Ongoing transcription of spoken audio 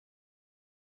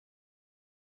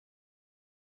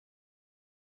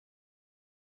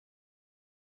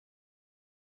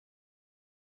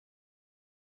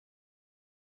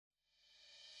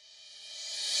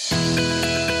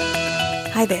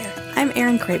Hi there, I'm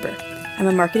Erin Kraber. I'm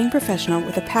a marketing professional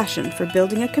with a passion for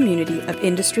building a community of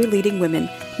industry-leading women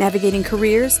navigating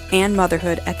careers and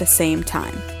motherhood at the same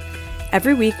time.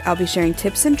 Every week, I'll be sharing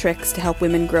tips and tricks to help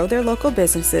women grow their local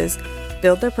businesses,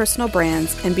 build their personal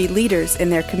brands, and be leaders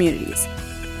in their communities.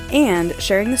 And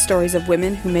sharing the stories of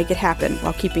women who make it happen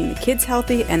while keeping the kids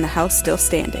healthy and the house still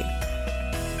standing.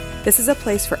 This is a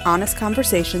place for honest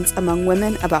conversations among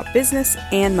women about business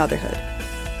and motherhood.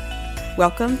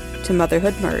 Welcome to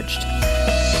Motherhood Merged.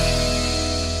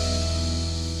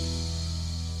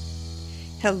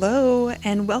 Hello,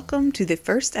 and welcome to the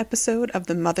first episode of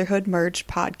the Motherhood Merged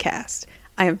podcast.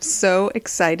 I am so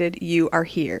excited you are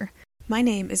here. My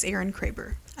name is Erin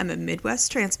Kraber. I'm a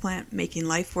Midwest transplant making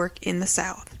life work in the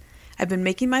South. I've been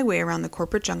making my way around the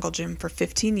corporate jungle gym for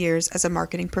 15 years as a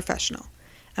marketing professional.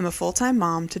 I'm a full-time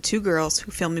mom to 2 girls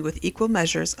who fill me with equal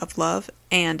measures of love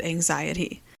and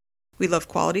anxiety. We love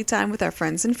quality time with our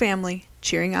friends and family,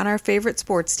 cheering on our favorite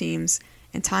sports teams,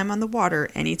 and time on the water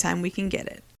anytime we can get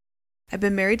it. I've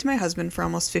been married to my husband for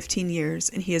almost 15 years,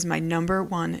 and he is my number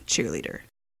one cheerleader.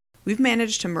 We've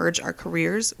managed to merge our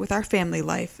careers with our family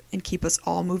life and keep us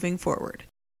all moving forward.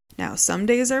 Now, some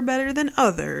days are better than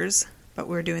others, but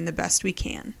we're doing the best we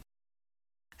can.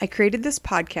 I created this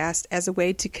podcast as a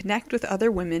way to connect with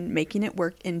other women making it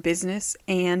work in business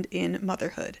and in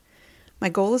motherhood. My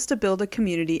goal is to build a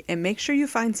community and make sure you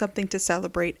find something to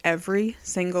celebrate every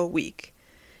single week.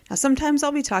 Now, sometimes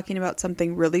I'll be talking about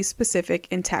something really specific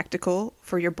and tactical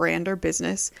for your brand or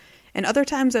business, and other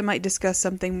times I might discuss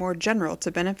something more general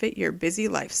to benefit your busy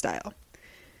lifestyle.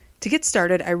 To get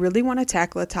started, I really want to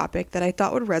tackle a topic that I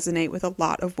thought would resonate with a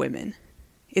lot of women.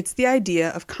 It's the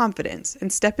idea of confidence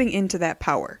and stepping into that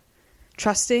power.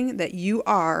 Trusting that you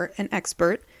are an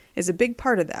expert is a big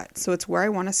part of that, so it's where I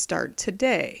want to start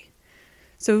today.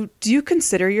 So, do you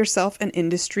consider yourself an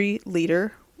industry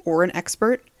leader or an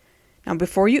expert? Now,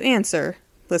 before you answer,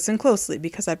 listen closely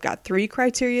because I've got 3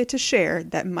 criteria to share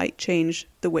that might change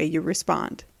the way you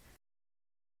respond.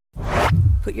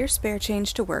 Put your spare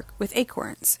change to work with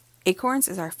Acorns. Acorns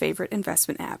is our favorite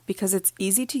investment app because it's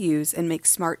easy to use and makes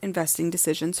smart investing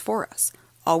decisions for us.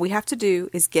 All we have to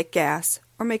do is get gas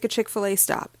or make a Chick-fil-A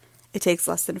stop. It takes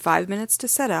less than 5 minutes to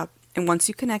set up, and once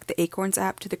you connect the Acorns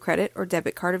app to the credit or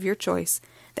debit card of your choice,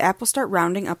 the app will start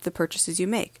rounding up the purchases you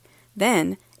make.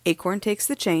 Then, Acorn takes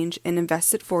the change and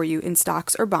invests it for you in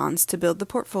stocks or bonds to build the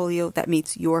portfolio that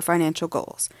meets your financial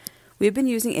goals. We've been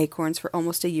using Acorns for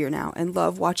almost a year now and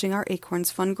love watching our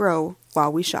Acorns fund grow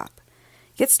while we shop.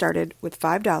 Get started with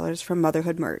 $5 from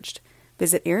Motherhood Merged.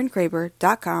 Visit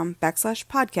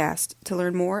erinkraber.com/podcast to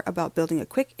learn more about building a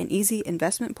quick and easy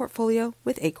investment portfolio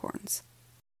with Acorns.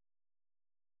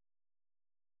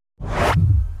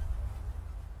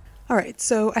 All right,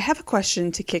 so I have a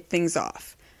question to kick things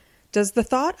off. Does the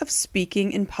thought of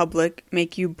speaking in public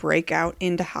make you break out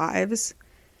into hives?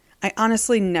 I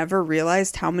honestly never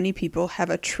realized how many people have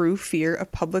a true fear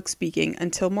of public speaking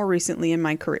until more recently in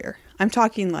my career. I'm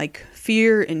talking like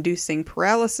fear-inducing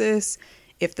paralysis,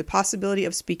 if the possibility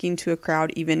of speaking to a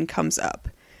crowd even comes up.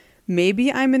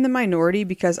 Maybe I'm in the minority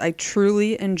because I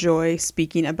truly enjoy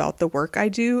speaking about the work I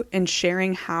do and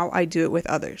sharing how I do it with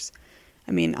others.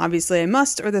 I mean, obviously I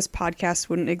must, or this podcast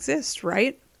wouldn't exist,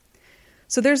 right?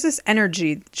 So there's this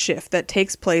energy shift that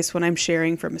takes place when I'm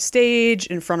sharing from a stage,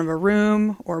 in front of a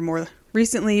room, or more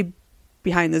recently,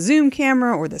 behind the Zoom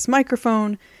camera or this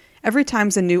microphone. Every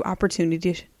time's a new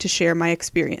opportunity to share my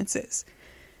experiences.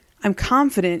 I'm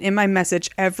confident in my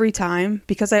message every time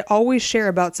because I always share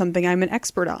about something I'm an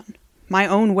expert on, my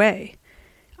own way.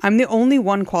 I'm the only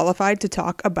one qualified to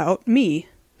talk about me,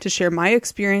 to share my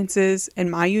experiences and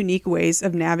my unique ways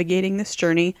of navigating this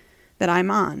journey that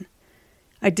I'm on.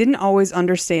 I didn't always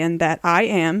understand that I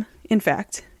am, in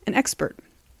fact, an expert.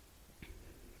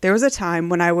 There was a time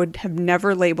when I would have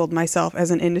never labeled myself as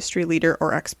an industry leader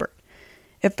or expert.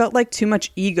 It felt like too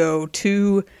much ego,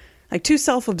 too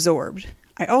self-absorbed.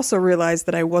 I also realized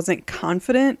that I wasn't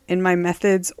confident in my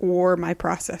methods or my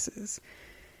processes.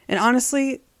 And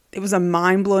honestly, it was a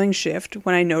mind-blowing shift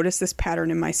when I noticed this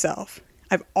pattern in myself.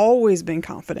 I've always been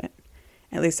confident.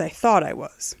 At least I thought I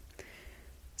was.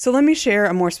 So let me share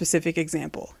a more specific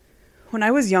example. When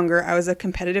I was younger, I was a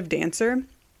competitive dancer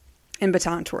and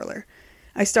baton twirler.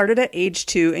 I started at age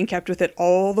 2 and kept with it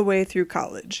all the way through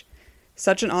college.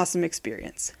 Such an awesome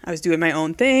experience. I was doing my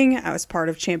own thing. I was part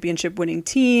of championship winning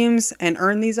teams and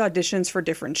earned these auditions for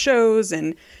different shows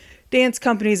and dance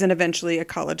companies and eventually a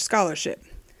college scholarship.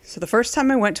 So the first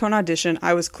time I went to an audition,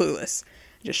 I was clueless.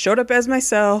 I just showed up as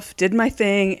myself, did my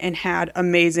thing, and had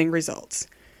amazing results.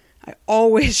 I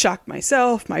always shocked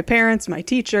myself, my parents, my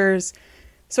teachers.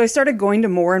 So I started going to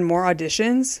more and more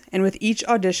auditions, and with each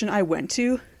audition I went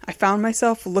to, I found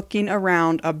myself looking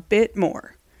around a bit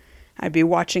more. I'd be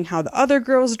watching how the other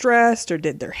girls dressed or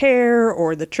did their hair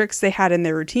or the tricks they had in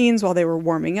their routines while they were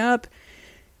warming up,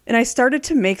 and I started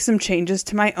to make some changes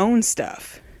to my own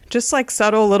stuff, just like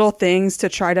subtle little things to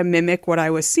try to mimic what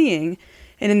I was seeing,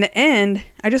 and in the end,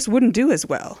 I just wouldn't do as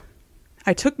well.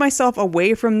 I took myself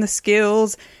away from the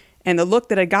skills and the look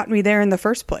that had gotten me there in the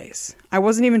first place. I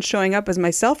wasn't even showing up as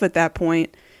myself at that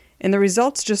point, and the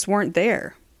results just weren't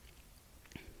there.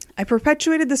 I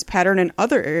perpetuated this pattern in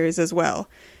other areas as well.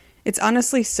 It's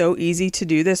honestly so easy to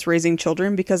do this raising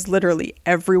children because literally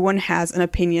everyone has an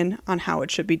opinion on how it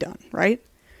should be done, right?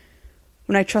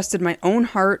 When I trusted my own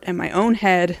heart and my own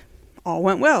head, all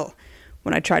went well.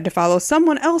 When I tried to follow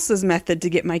someone else's method to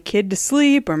get my kid to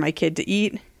sleep or my kid to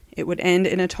eat, it would end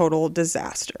in a total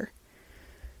disaster.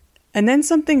 And then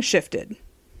something shifted.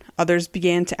 Others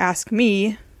began to ask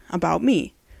me, about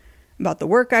the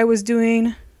work I was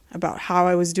doing, about how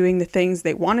I was doing the things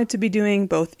they wanted to be doing,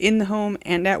 both in the home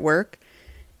and at work.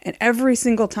 And every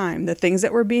single time, the things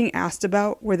that were being asked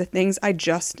about were the things I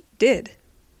just did.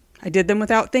 I did them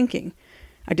without thinking.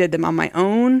 I did them on my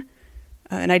own,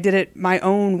 and I did it my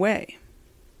own way.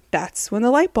 That's when the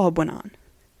light bulb went on.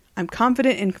 I'm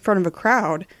confident in front of a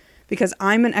crowd because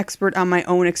I'm an expert on my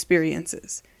own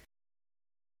experiences.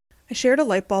 I shared a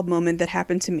light bulb moment that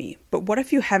happened to me, but what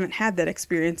if you haven't had that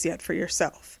experience yet for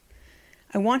yourself?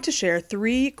 I want to share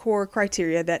 3 core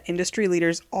criteria that industry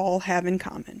leaders all have in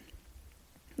common.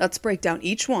 Let's break down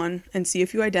each one and see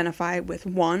if you identify with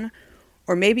one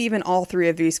or maybe even all 3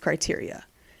 of these criteria.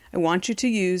 I want you to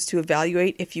use to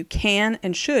evaluate if you can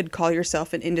and should call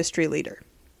yourself an industry leader.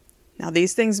 Now,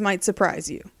 these things might surprise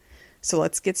you. So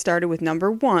let's get started with number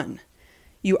 1.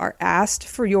 You are asked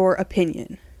for your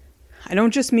opinion. I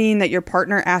don't just mean that your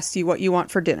partner asks you what you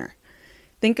want for dinner.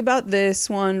 Think about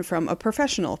this one from a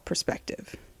professional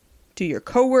perspective. Do your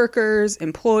coworkers,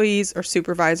 employees, or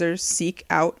supervisors seek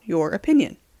out your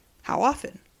opinion? How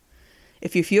often?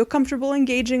 If you feel comfortable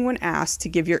engaging when asked to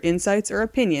give your insights or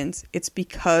opinions, it's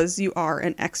because you are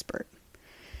an expert.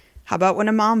 How about when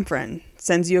a mom friend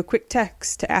sends you a quick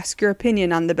text to ask your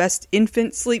opinion on the best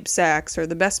infant sleep sacks or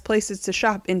the best places to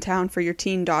shop in town for your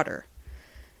teen daughter?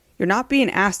 You're not being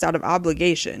asked out of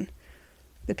obligation.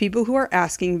 The people who are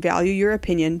asking value your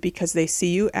opinion because they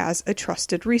see you as a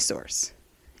trusted resource,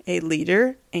 a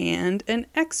leader, and an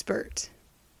expert.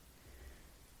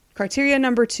 Criteria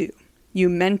number 2, you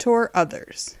mentor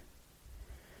others.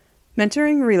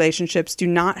 Mentoring relationships do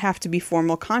not have to be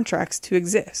formal contracts to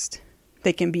exist.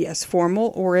 They can be as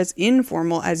formal or as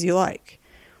informal as you like.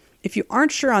 If you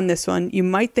aren't sure on this one, you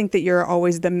might think that you're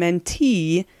always the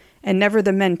mentee and never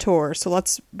the mentor, so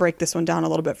let's break this one down a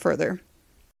little bit further.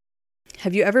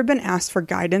 Have you ever been asked for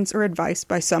guidance or advice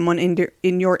by someone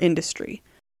in your industry?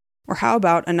 Or how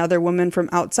about another woman from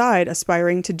outside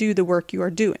aspiring to do the work you are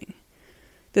doing?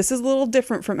 This is a little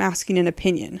different from asking an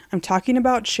opinion. I'm talking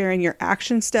about sharing your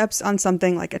action steps on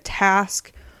something like a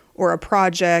task or a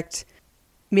project,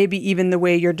 maybe even the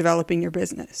way you're developing your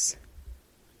business.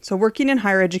 So working in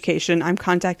higher education, I'm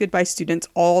contacted by students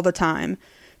all the time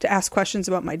to ask questions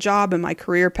about my job and my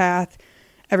career path.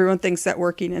 Everyone thinks that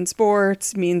working in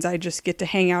sports means I just get to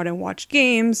hang out and watch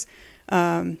games.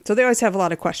 So they always have a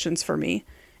lot of questions for me.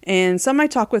 And some I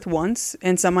talk with once,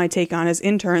 and some I take on as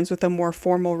interns with a more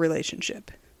formal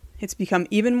relationship. It's become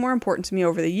even more important to me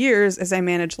over the years as I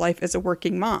manage life as a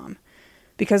working mom,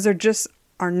 because there just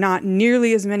are not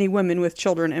nearly as many women with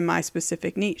children in my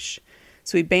specific niche.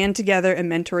 So we band together and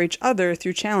mentor each other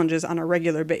through challenges on a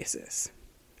regular basis.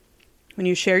 When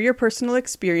you share your personal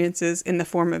experiences in the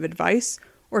form of advice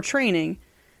or training,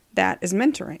 that is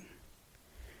mentoring.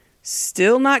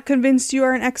 Still not convinced you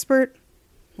are an expert?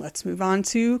 Let's move on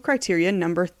to criteria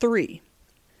number 3.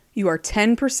 You are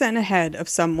 10% ahead of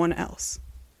someone else.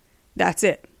 That's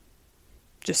it.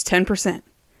 Just 10%.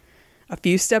 A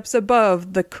few steps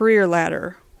above the career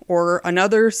ladder, or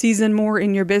another season more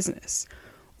in your business,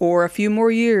 or a few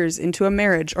more years into a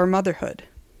marriage or motherhood.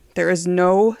 There is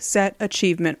no set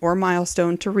achievement or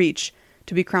milestone to reach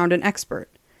to be crowned an expert.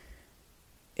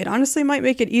 It honestly might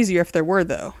make it easier if there were,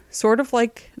 though. Sort of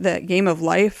like the game of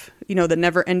life, the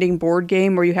never-ending board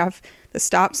game where you have the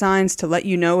stop signs to let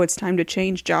you know it's time to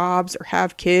change jobs or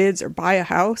have kids or buy a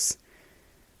house.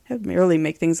 It would merely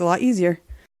make things a lot easier.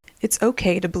 It's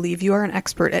okay to believe you are an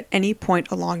expert at any point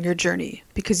along your journey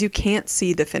because you can't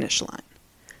see the finish line.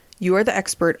 You are the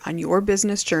expert on your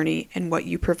business journey and what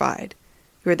you provide.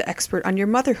 You are the expert on your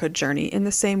motherhood journey in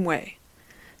the same way.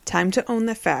 Time to own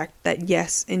the fact that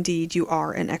yes, indeed, you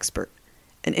are an expert.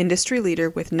 an industry leader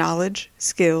with knowledge,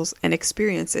 skills, and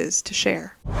experiences to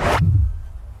share.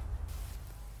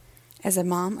 As a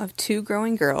mom of 2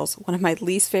 growing girls, one of my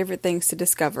least favorite things to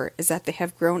discover is that they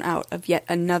have grown out of yet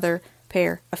another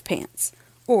pair of pants.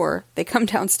 Or they come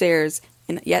downstairs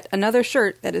in yet another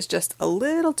shirt that is just a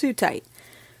little too tight.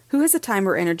 Who has the time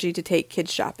or energy to take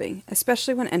kids shopping,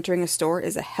 especially when entering a store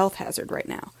is a health hazard right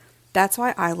now? That's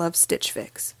why I love Stitch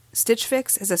Fix. Stitch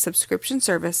Fix is a subscription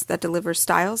service that delivers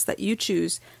styles that you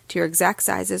choose to your exact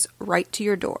sizes right to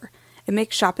your door. It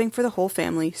makes shopping for the whole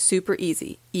family super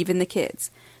easy, even the kids.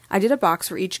 I did a box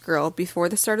for each girl before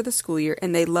the start of the school year,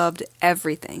 and they loved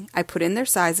everything. I put in their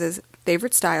sizes,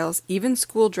 favorite styles, even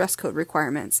school dress code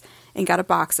requirements, and got a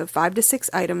box of 5 to 6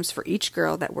 items for each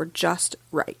girl that were just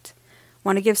right.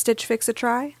 Want to give Stitch Fix a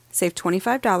try? Save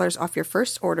 $25 off your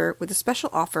first order with a special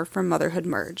offer from Motherhood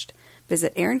Merged.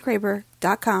 Visit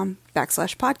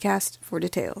erinkraber.com/podcast for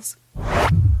details.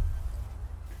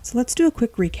 So let's do a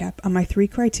quick recap on my 3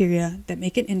 criteria that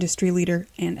make an industry leader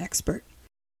and expert.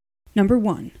 Number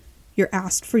 1, you're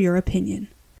asked for your opinion.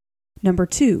 Number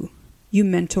 2, you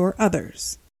mentor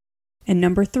others. And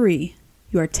number 3,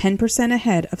 you are 10%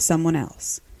 ahead of someone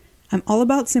else. I'm all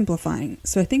about simplifying,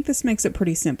 so I think this makes it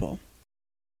pretty simple.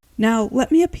 Now,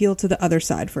 let me appeal to the other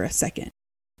side for a second.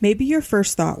 Maybe your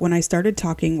first thought when I started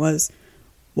talking was,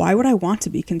 why would I want to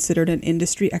be considered an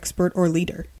industry expert or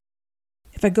leader?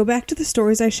 If I go back to the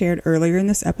stories I shared earlier in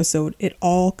this episode, it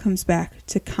all comes back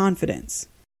to confidence.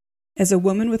 As a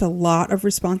woman with a lot of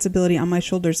responsibility on my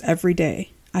shoulders every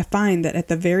day, I find that at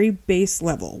the very base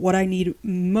level, what I need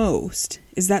most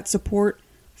is that support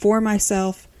for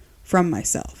myself, from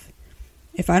myself.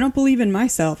 If I don't believe in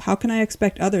myself, how can I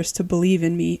expect others to believe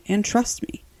in me and trust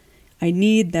me? I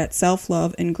need that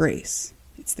self-love and grace.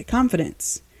 It's the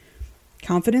confidence.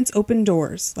 Confidence opens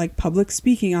doors, like public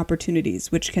speaking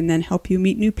opportunities, which can then help you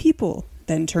meet new people,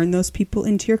 then turn those people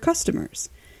into your customers.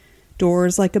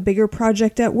 Doors like a bigger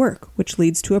project at work, which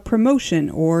leads to a promotion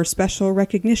or special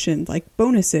recognition like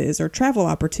bonuses or travel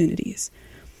opportunities.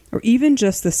 Or even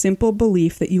just the simple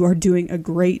belief that you are doing a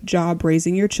great job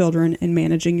raising your children and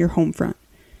managing your home front.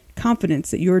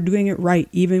 Confidence that you are doing it right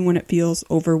even when it feels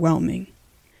overwhelming.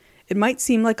 It might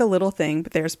seem like a little thing,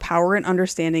 but there's power in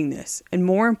understanding this, and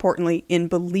more importantly, in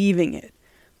believing it.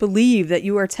 Believe that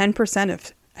you are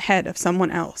 10% ahead of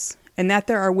someone else, and that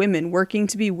there are women working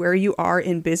to be where you are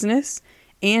in business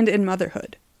and in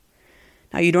motherhood.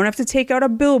 Now, you don't have to take out a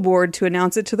billboard to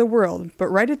announce it to the world, but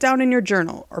write it down in your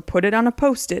journal or put it on a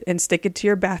Post-it and stick it to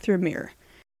your bathroom mirror.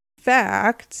 In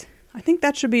fact, I think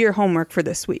that should be your homework for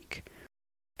this week.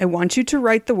 I want you to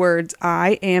write the words,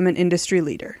 I am an industry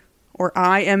leader, or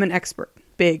I am an expert,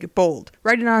 big, bold.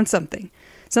 Write it on something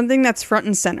that's front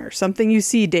and center, something you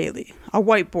see daily, a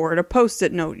whiteboard, a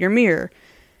Post-it note, your mirror.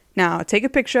 Now, take a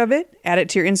picture of it, add it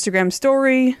to your Instagram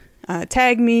story,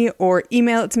 tag me, or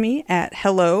email it to me at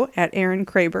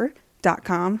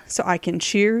hello@erinkraber.com so I can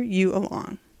cheer you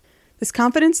along. This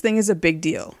confidence thing is a big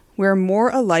deal. We're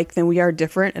more alike than we are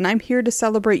different, and I'm here to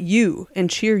celebrate you and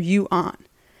cheer you on.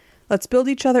 Let's build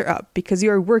each other up because you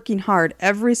are working hard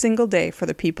every single day for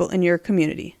the people in your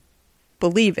community.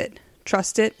 Believe it,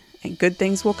 trust it, and good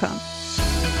things will come.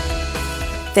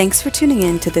 Thanks for tuning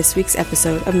in to this week's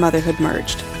episode of Motherhood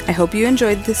Merged. I hope you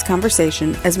enjoyed this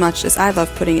conversation as much as I love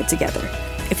putting it together.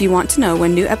 If you want to know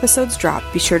when new episodes drop,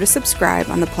 be sure to subscribe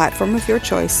on the platform of your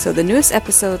choice so the newest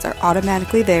episodes are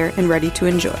automatically there and ready to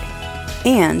enjoy.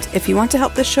 And if you want to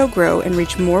help the show grow and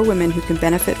reach more women who can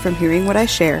benefit from hearing what I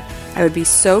share, I would be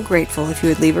so grateful if you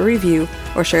would leave a review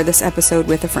or share this episode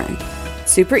with a friend.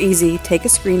 Super easy, take a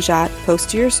screenshot, post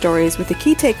to your stories with a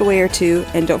key takeaway or two,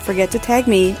 and don't forget to tag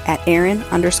me at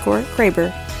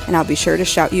Erin_Kraber, and I'll be sure to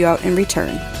shout you out in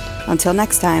return. Until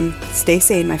next time, stay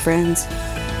sane, my friends.